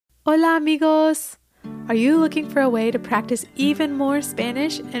Hola amigos! Are you looking for a way to practice even more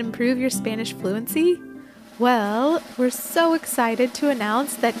Spanish and improve your Spanish fluency? Well, we're so excited to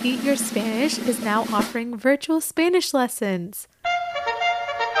announce that Eat Your Spanish is now offering virtual Spanish lessons.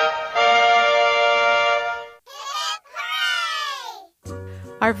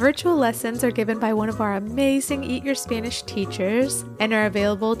 Our virtual lessons are given by one of our amazing Eat Your Spanish teachers and are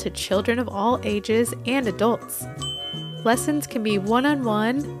available to children of all ages and adults. Lessons can be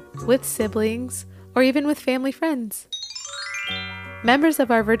one-on-one, with siblings, or even with family friends. Members of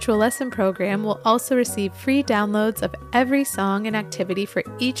our virtual lesson program will also receive free downloads of every song and activity for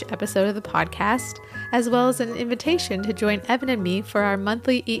each episode of the podcast, as well as an invitation to join Evan and me for our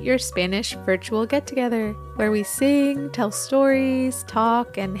monthly Eat Your Spanish virtual get-together, where we sing, tell stories,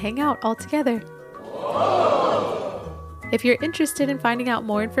 talk, and hang out all together. If you're interested in finding out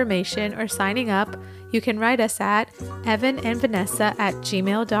more information or signing up, you can write us at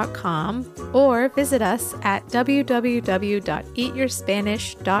evanandvanessa@gmail.com or visit us at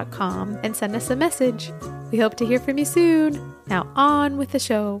www.eatyourspanish.com and send us a message. We hope to hear from you soon. Now on with the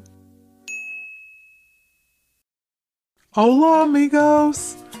show. Hola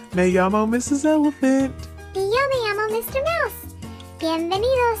amigos, me llamo Mrs. Elephant. Y yo me llamo Mr. Mouse.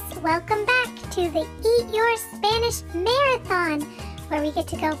 Bienvenidos, welcome back to the Eat Your Spanish Marathon, where we get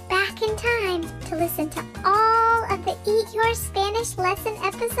to go back in time to listen to all of the Eat Your Spanish lesson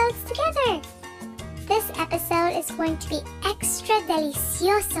episodes together. This episode is going to be extra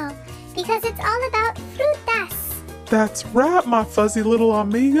delicioso because it's all about frutas. That's right, my fuzzy little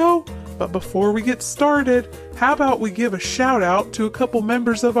amigo. But before we get started, how about we give a shout out to a couple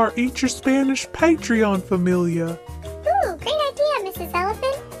members of our Eat Your Spanish Patreon familia. Ooh, great idea, Mrs.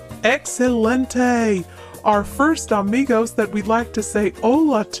 Elephant. Excelente! Our first amigos that we'd like to say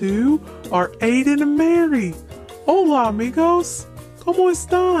hola to are Aiden and Mary. Hola amigos! ¿Cómo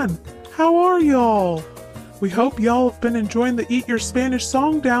están? How are y'all? We hope y'all have been enjoying the Eat Your Spanish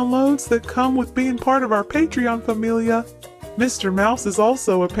song downloads that come with being part of our Patreon familia. Mr. Mouse is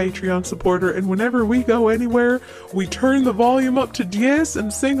also a Patreon supporter, and whenever we go anywhere, we turn the volume up to 10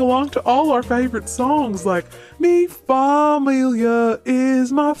 and sing along to all our favorite songs like Mi Familia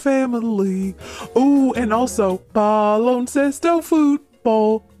is my family. Ooh, and also baloncesto,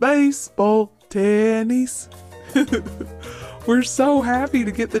 football, baseball, tennis. We're so happy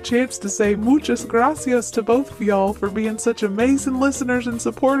to get the chance to say muchas gracias to both of y'all for being such amazing listeners and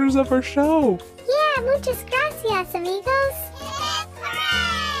supporters of our show. Yeah, muchas gracias, amigos.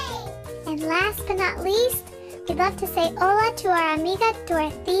 Hooray! And last but not least, we'd love to say hola to our amiga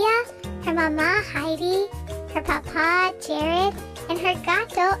Dorothea, her mama Heidi, her papa Jared, and her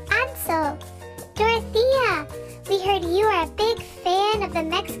gato Anso. Dorothea, we heard you are a big fan of the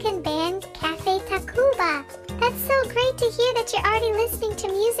Mexican band Cafe Tacuba. That's so great to hear that you're already listening to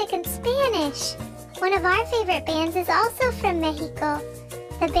music in Spanish. One of our favorite bands is also from Mexico.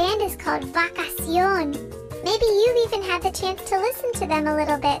 The band is called Vacación. Maybe you've even had the chance to listen to them a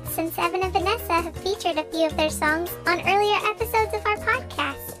little bit, since Evan and Vanessa have featured a few of their songs on earlier episodes of our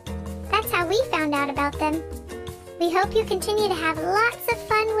podcast. That's how we found out about them. We hope you continue to have lots of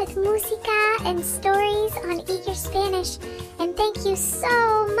fun with música and stories on Eat Your Spanish. And thank you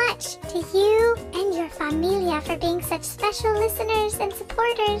so much to you and your familia for being such special listeners and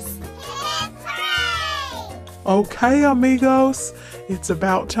supporters. Hooray! Okay, amigos, it's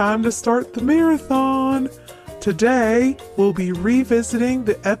about time to start the marathon. Today, we'll be revisiting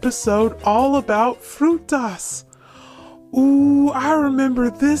the episode all about frutas. Ooh, I remember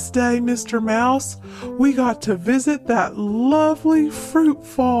this day, Mr. Mouse. We got to visit that lovely fruit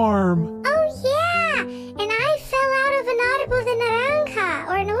farm. Oh yeah, and I fell out of an árbol de naranja,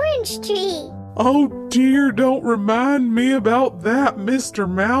 or an orange tree. Oh dear, don't remind me about that, Mr.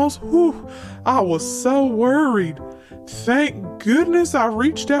 Mouse. Whew, I was so worried. Thank goodness I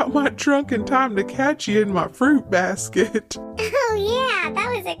reached out my trunk in time to catch you in my fruit basket. Oh yeah, that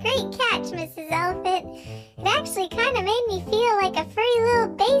was a great catch, Mrs. Elephant. It actually kind of made me feel like a furry little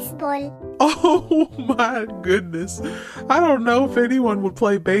baseball. Oh my goodness. I don't know if anyone would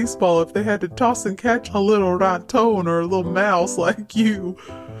play baseball if they had to toss and catch a little raton or a little mouse like you.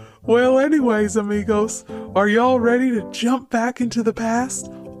 Well, anyways, amigos, are y'all ready to jump back into the past?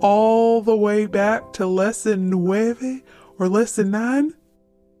 All the way back to lesson nueve or lesson 9?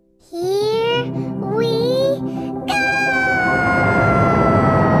 Here we go!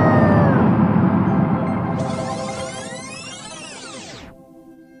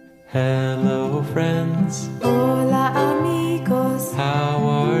 Hello friends, Hola amigos, how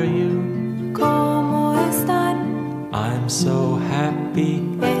are you? ¿cómo están? I'm so happy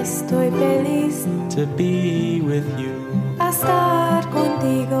Estoy feliz to be with you. a estar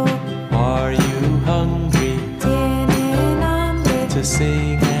contigo. to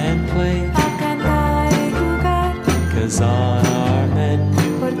sing and play. A cantar y jugar, 'Cause on our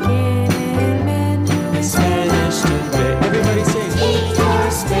menu porque en el menú is Spanish today. Everybody sing. Eat your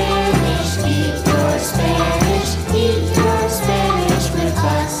Spanish, eat your Spanish, eat your Spanish with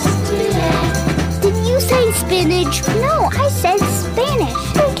us today. Did you say spinach? No, I said Spanish.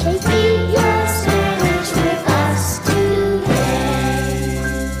 Okay. Eat your Spanish with us today.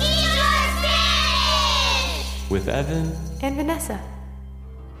 Eat your Spanish! With Evan. and Vanessa.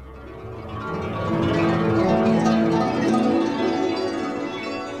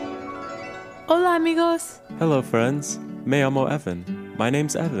 Hola amigos, Hello, friends. Me llamo Evan. My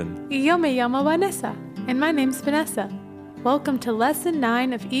name's Evan. y yo me llamo Vanessa, and my name's Vanessa. Welcome to Lesson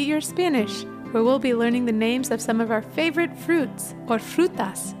 9 of Eat Your Spanish, where we'll be learning the names of some of our favorite fruits, or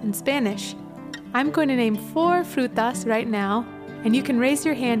frutas in Spanish. I'm going to name 4 frutas right now, and you can raise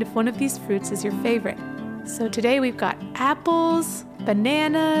your hand if one of these fruits is your favorite. So today we've got apples,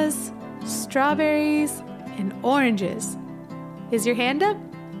 bananas, strawberries, and oranges. Is your hand up?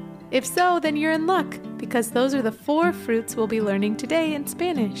 If so, then you're in luck, because those are the 4 fruits we'll be learning today in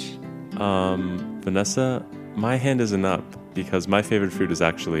Spanish. Vanessa, my hand isn't up because my favorite fruit is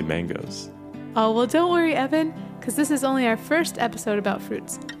actually mangoes. Oh, well, don't worry, Evan, because this is only our first episode about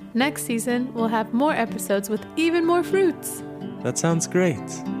fruits. Next season, we'll have more episodes with even more fruits. That sounds great.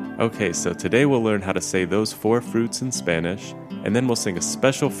 Okay, so today we'll learn how to say those 4 fruits in Spanish, and then we'll sing a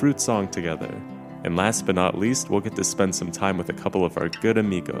special fruit song together. And last but not least, we'll get to spend some time with a couple of our good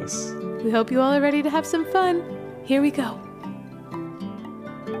amigos. We hope you all are ready to have some fun. Here we go.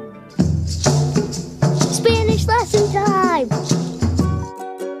 Spanish lesson time!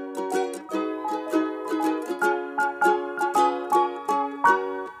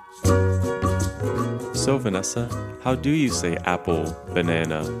 So, Vanessa, how do you say apple,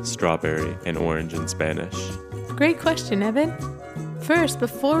 banana, strawberry, and orange in Spanish? Great question, Evan. First,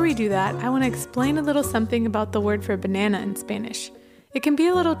 before we do that, I want to explain a little something about the word for banana in Spanish. It can be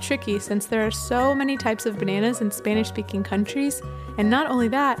a little tricky since there are so many types of bananas in Spanish-speaking countries, and not only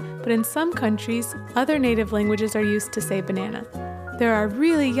that, but in some countries, other native languages are used to say banana. There are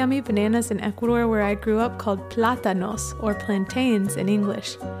really yummy bananas in Ecuador where I grew up called plátanos, or plantains in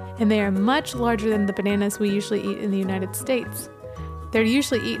English, and they are much larger than the bananas we usually eat in the United States. They're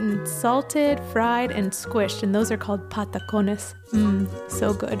usually eaten salted, fried, and squished, and those are called patacones.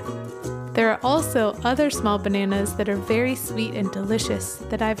 So good. There are also other small bananas that are very sweet and delicious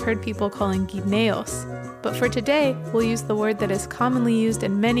that I've heard people calling guineos. But for today, we'll use the word that is commonly used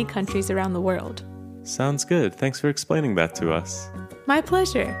in many countries around the world. Sounds good. Thanks for explaining that to us. My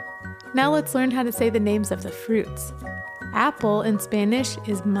pleasure. Now let's learn how to say the names of the fruits. Apple in Spanish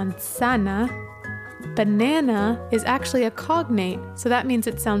is manzana. Banana is actually a cognate, so that means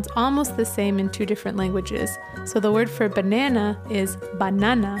it sounds almost the same in 2 different languages. So the word for banana is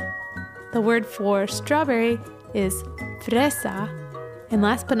banana. The word for strawberry is fresa. And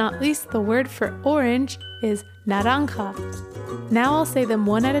last but not least, the word for orange is naranja. Now I'll say them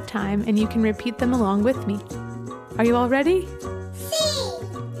one at a time, and you can repeat them along with me. Are you all ready?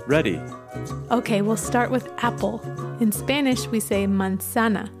 Sí! Ready. Okay, we'll start with apple. In Spanish, we say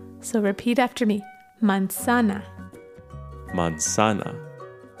manzana. So repeat after me. Manzana, Manzana,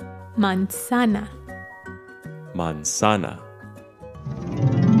 manzana. manzana.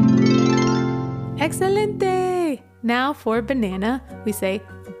 Excelente! Now for banana, we say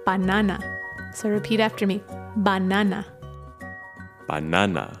banana. So repeat after me. Banana,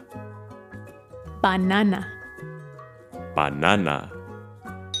 Banana, banana. banana.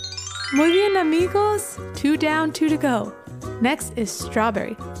 Muy bien, amigos. 2 down, 2 to go. Next is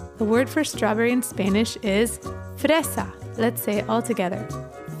strawberry. The word for strawberry in Spanish is fresa. Let's say it all together.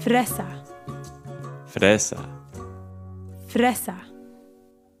 Fresa, Fresa, fresa.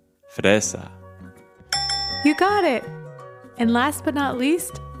 fresa. You got it! And last but not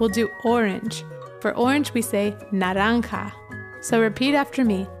least, we'll do orange. For orange, we say naranja. So repeat after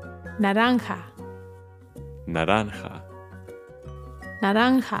me. Naranja, Naranja,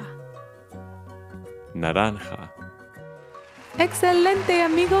 naranja. naranja. Excelente,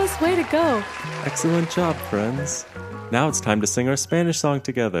 amigos! Way to go! Excellent job, friends. Now it's time to sing our Spanish song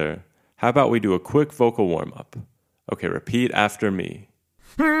together. How about we do a quick vocal warm-up? Okay, repeat after me.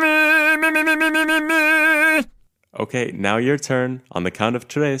 Okay, now your turn. On the count of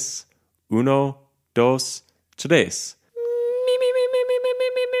 3. 1, 2, 3. Me, me, me, me, me, me,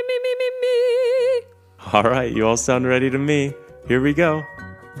 me, me, me, me, me, me. All right, you all sound ready to me. Here we go.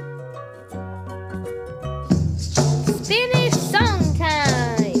 Spanish song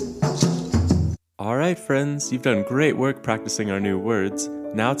time! All right, friends, you've done great work practicing our new words.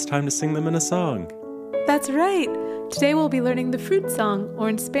 Now it's time to sing them in a song. That's right. Today we'll be learning the fruit song, or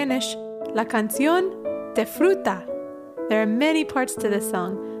in Spanish, La Canción de Fruta. There are many parts to this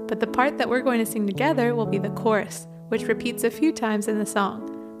song, but the part that we're going to sing together will be the chorus, which repeats a few times in the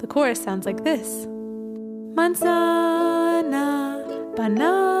song. The chorus sounds like this. Manzana,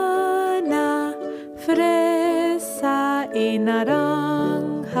 banana, fresa y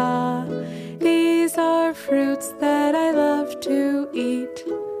naranja. These are fruits that I love to eat.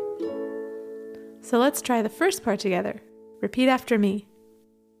 So let's try the first part together. Repeat after me.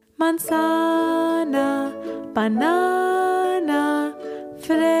 Manzana, banana,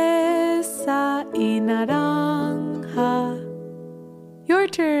 fresa y naranja. Your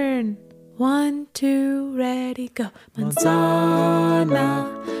turn. 1, 2, ready, go. Manzana,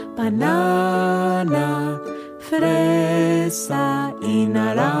 banana, fresa y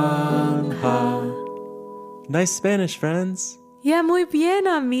naranja. Nice Spanish, friends. Yeah, muy bien,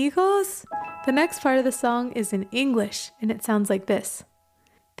 amigos. The next part of the song is in English, and it sounds like this.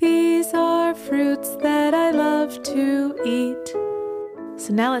 These are fruits that I love to eat.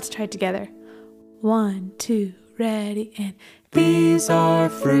 So now let's try it together. 1, 2, ready, and these are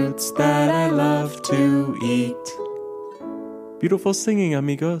fruits that I love to eat. Beautiful singing,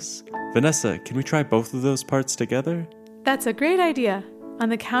 amigos. Vanessa, can we try both of those parts together? That's a great idea. On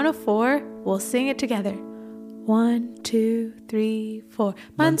the count of 4, we'll sing it together. 1, 2, 3, 4.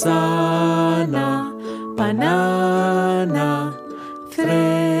 Manzana, banana,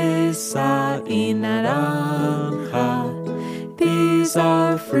 fresa y naranja. These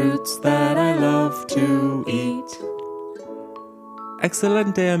are fruits that I love to eat.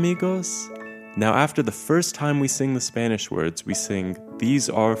 Excelente, amigos. Now, after the first time we sing the Spanish words, we sing, these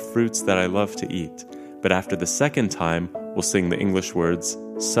are fruits that I love to eat. But after the second time, we'll sing the English words,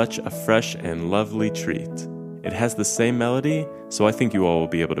 such a fresh and lovely treat. It has the same melody, so I think you all will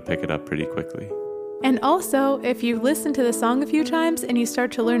be able to pick it up pretty quickly. And also, if you've listened to the song a few times and you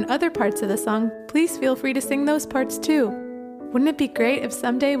start to learn other parts of the song, please feel free to sing those parts too. Wouldn't it be great if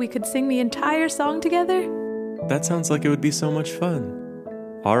someday we could sing the entire song together? That sounds like it would be so much fun.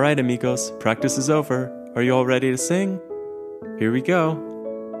 All right, amigos, practice is over. Are you all ready to sing? Here we go.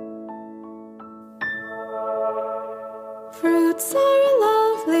 Fruits are a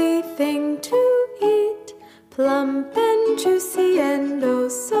lovely thing to eat, plump and juicy and oh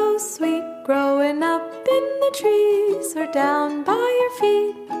so sweet, growing up in the trees or down by your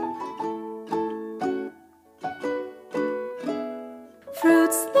feet.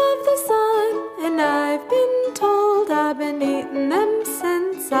 Fruits love the sun, and I've been told I've been eating them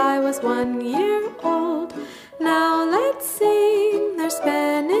since I was 1 year old. Now let's sing their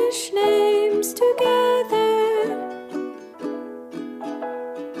Spanish names together.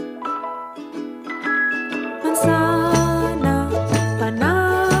 Manzana,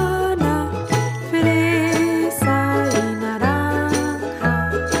 banana, fresa y naranja.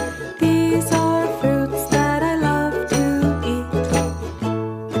 These are fruits that I love to eat.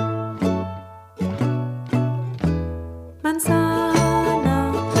 Manzana,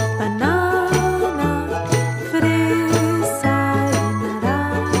 banana, fresa y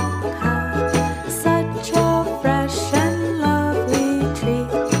naranja. Such a fresh and lovely treat.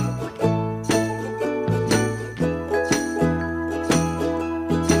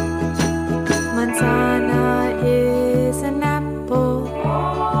 Manzana is an apple,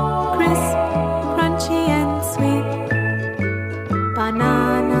 crisp, crunchy and sweet.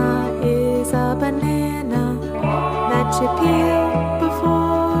 Banana is a banana that you peel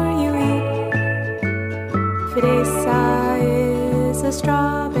before you eat. Fresa is a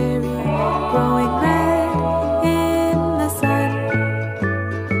strawberry growing red in the sun.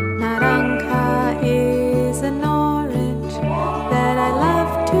 Naranja is an orange that I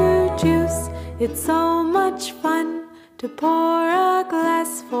love to juice. It's so much fun to pour a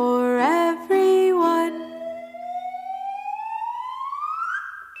glass for everyone.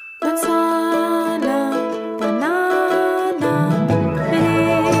 Manzana, banana,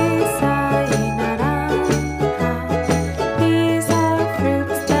 fresa y naranja. These are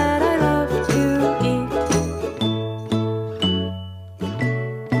fruits that I love to eat.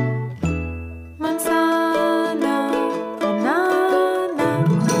 Manzana, banana,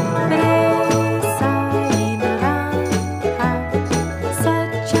 fresa y naranja.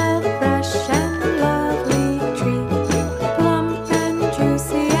 Such a fresh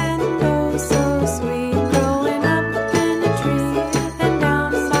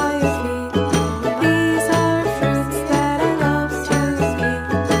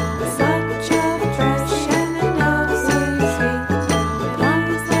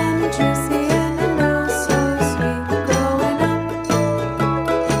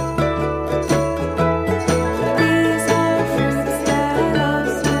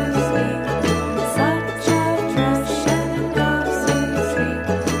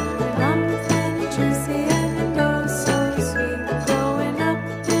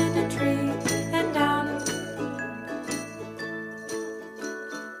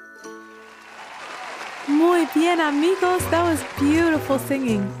amigos, that was beautiful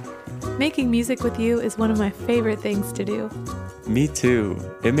singing. Making music with you is one of my favorite things to do. Me too.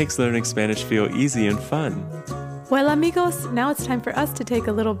 It makes learning Spanish feel easy and fun. Well, amigos, now it's time for us to take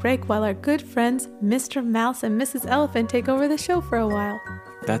a little break while our good friends Mr. Mouse and Mrs. Elephant take over the show for a while.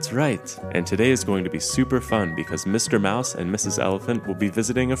 That's right. And today is going to be super fun because Mr. Mouse and Mrs. Elephant will be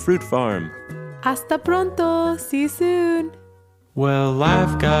visiting a fruit farm. Hasta pronto! See you soon! Well,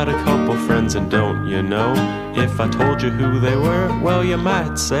 I've got a couple friends and don't you know? If I told you who they were, well, you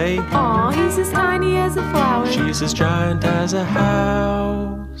might say, Aw, he's as tiny as a flower. she's as giant as a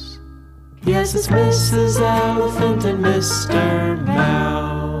house. Yes, it's Mrs. Elephant and Mr.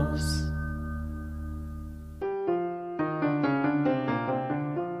 Mouse.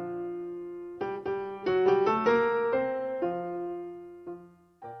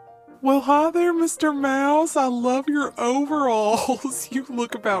 Well, hi there, Mr. Mouse. I love your overalls. You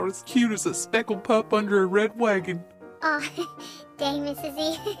look about as cute as a speckled pup under a red wagon. Aw, dang, Mrs.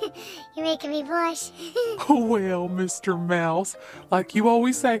 E. You're making me blush. Well, Mr. Mouse, like you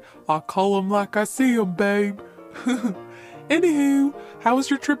always say, I call 'em like I see 'em, babe. Anywho, how was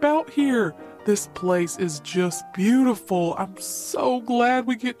your trip out here? This place is just beautiful. I'm so glad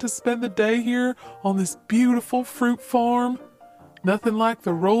we get to spend the day here on this beautiful fruit farm. Nothing like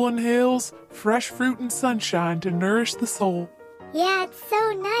the rolling hills, fresh fruit and sunshine to nourish the soul. Yeah, it's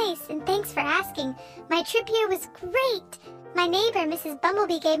so nice, and thanks for asking. My trip here was great. My neighbor, Mrs.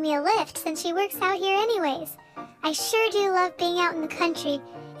 Bumblebee, gave me a lift since she works out here anyways. I sure do love being out in the country.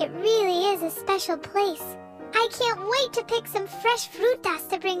 It really is a special place. I can't wait to pick some fresh frutas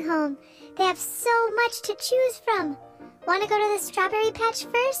to bring home. They have so much to choose from. Want to go to the strawberry patch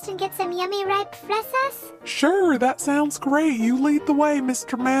first and get some yummy ripe fresas? Sure, that sounds great. You lead the way,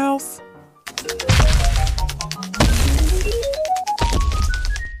 Mr. Mouse.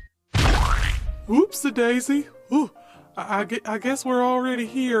 Oopsie-daisy. Ooh, I guess we're already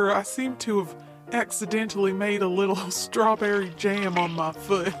here. I seem to have accidentally made a little strawberry jam on my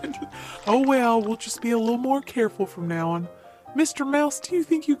foot. Oh well, we'll just be a little more careful from now on. Mr. Mouse, do you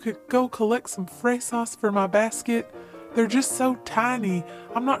think you could go collect some fresas for my basket? They're just so tiny.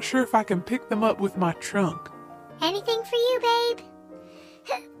 I'm not sure if I can pick them up with my trunk. Anything for you, babe?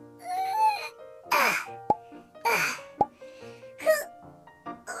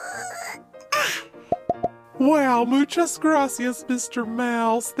 Wow, muchas gracias, Mr.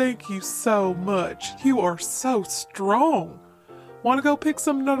 Mouse. Thank you so much. You are so strong. Want to go pick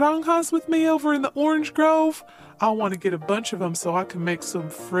some naranjas with me over in the orange grove? I want to get a bunch of them so I can make some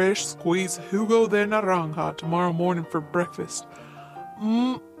fresh squeezed jugo de naranja tomorrow morning for breakfast.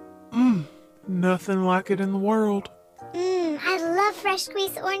 Nothing like it in the world. I love fresh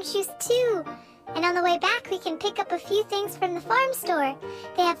squeezed orange juice too. And on the way back, we can pick up a few things from the farm store.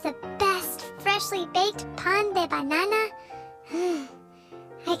 They have the best freshly baked pan de banana.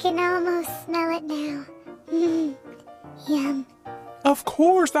 I can almost smell it now. Yum. Of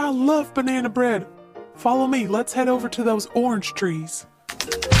course, I love banana bread. Follow me, let's head over to those orange trees.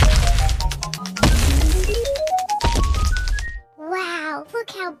 Wow, look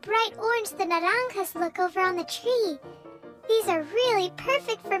how bright orange the naranjas look over on the tree. These are really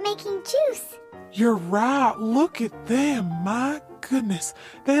perfect for making juice. You're right, look at them, my goodness.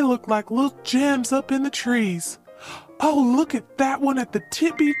 They look like little gems up in the trees. Oh, look at that one at the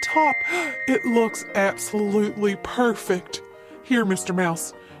tippy top. It looks absolutely perfect. Here, Mr.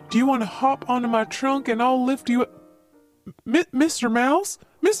 Mouse, do you want to hop onto my trunk and I'll lift you up? Mr. Mouse?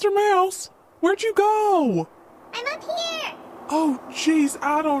 Mr. Mouse? Where'd you go? I'm up here. Oh, geez,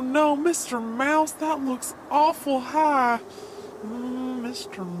 I don't know. Mr. Mouse, that looks awful high.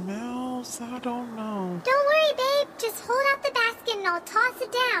 Mr. Mouse, I don't know. Don't worry, babe. Just hold out the basket and I'll toss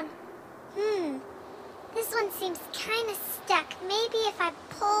it down. This one seems kind of stuck. Maybe if I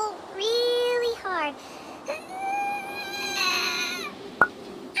pull really hard.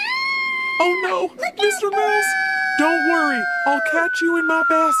 Oh no, Mr. Mouse! Don't worry, I'll catch you in my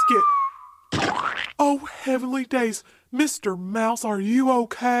basket. Oh, heavenly days. Mr. Mouse, are you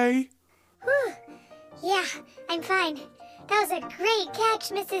okay? Whew. Yeah, I'm fine. That was a great catch,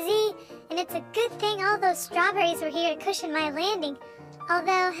 Mrs. E. And it's a good thing all those strawberries were here to cushion my landing.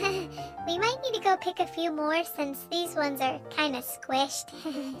 Although, we might need to go pick a few more since these ones are kind of squished.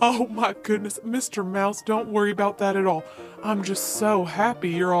 Oh my goodness, Mr. Mouse, don't worry about that at all. I'm just so happy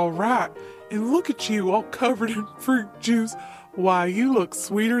you're all right. And look at you, all covered in fruit juice. Why, you look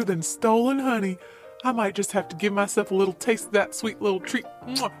sweeter than stolen honey. I might just have to give myself a little taste of that sweet little treat.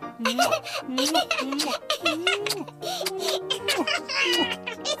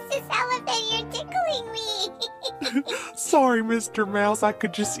 Mrs. Elephant, you're tickling me. Sorry, Mr. Mouse, I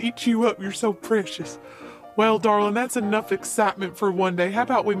could just eat you up. You're so precious. Well, darling, that's enough excitement for one day. How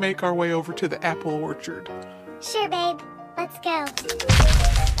about we make our way over to the apple orchard? Sure, babe. Let's go.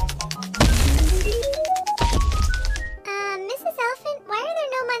 Mrs. Elephant, why are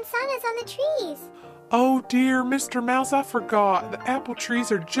there no manzanas on the trees? Oh dear, Mr. Mouse, I forgot. The apple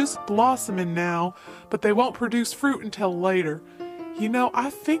trees are just blossoming now, but they won't produce fruit until later. You know, I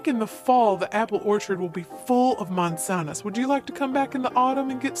think in the fall the apple orchard will be full of manzanas. Would you like to come back in the autumn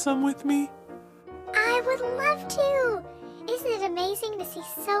and get some with me? I would love to. Isn't it amazing to see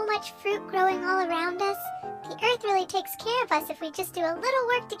so much fruit growing all around us? The earth really takes care of us if we just do a little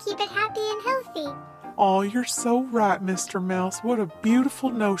work to keep it happy and healthy. Oh, you're so right, Mr. Mouse. What a beautiful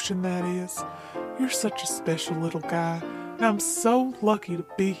notion that is. You're such a special little guy, and I'm so lucky to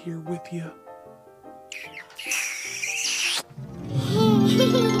be here with you.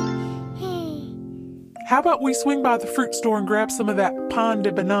 How about we swing by the fruit store and grab some of that pan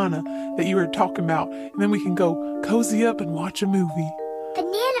de banana that you were talking about, and then we can go cozy up and watch a movie.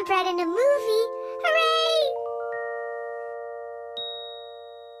 Banana bread in a movie? Hooray!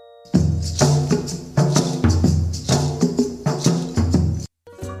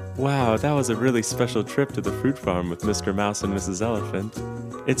 Wow, that was a really special trip to the fruit farm with Mr. Mouse and Mrs. Elephant.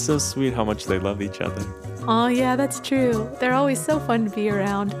 It's so sweet how much they love each other. Oh, yeah, that's true. They're always so fun to be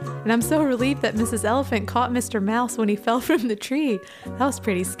around. And I'm so relieved that Mrs. Elephant caught Mr. Mouse when he fell from the tree. That was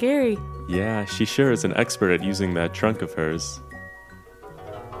pretty scary. Yeah, she sure is an expert at using that trunk of hers.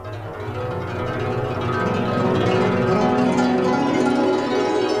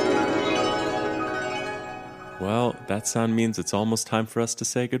 Well, that sound means it's almost time for us to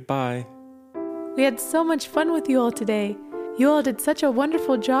say goodbye. We had so much fun with you all today. You all did such a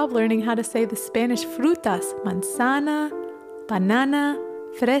wonderful job learning how to say the Spanish frutas, manzana, banana,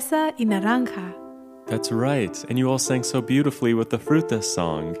 fresa, y naranja. That's right, and you all sang so beautifully with the frutas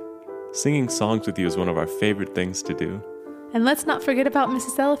song. Singing songs with you is one of our favorite things to do. And let's not forget about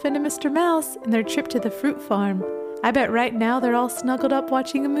Mrs. Elephant and Mr. Mouse and their trip to the fruit farm. I bet right now they're all snuggled up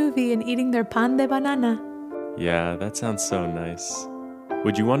watching a movie and eating their pan de banana. Yeah, that sounds so nice.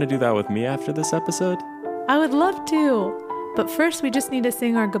 Would you want to do that with me after this episode? I would love to. But first, we just need to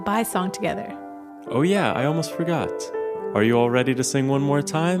sing our goodbye song together. Oh yeah, I almost forgot. Are you all ready to sing one more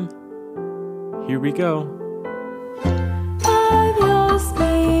time? Here we go. Adiós,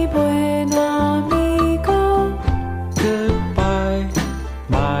 mi buen amigo. Goodbye,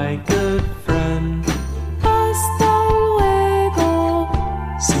 my good friend. Hasta luego.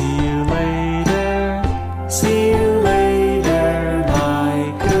 See you later. See you later,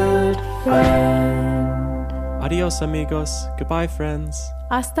 my good friend. Adios, amigos. Goodbye, friends.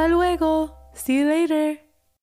 Hasta luego. See you later.